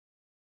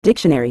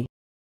Dictionary.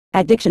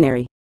 At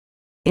dictionary.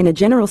 In a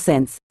general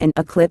sense, an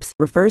eclipse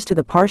refers to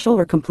the partial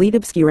or complete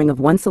obscuring of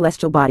one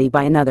celestial body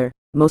by another,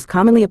 most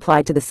commonly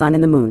applied to the sun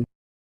and the moon.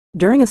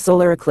 During a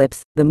solar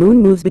eclipse, the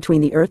moon moves between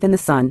the earth and the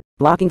sun,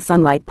 blocking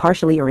sunlight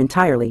partially or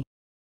entirely.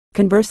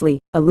 Conversely,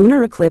 a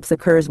lunar eclipse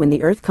occurs when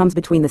the earth comes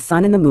between the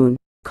sun and the moon,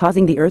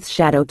 causing the earth's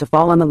shadow to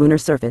fall on the lunar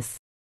surface.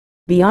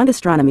 Beyond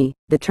astronomy,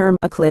 the term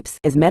eclipse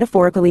is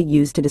metaphorically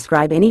used to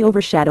describe any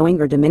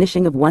overshadowing or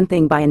diminishing of one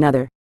thing by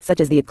another, such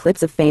as the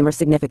eclipse of fame or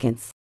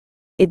significance.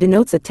 It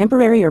denotes a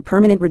temporary or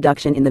permanent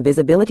reduction in the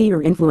visibility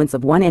or influence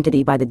of one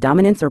entity by the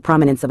dominance or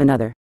prominence of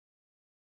another.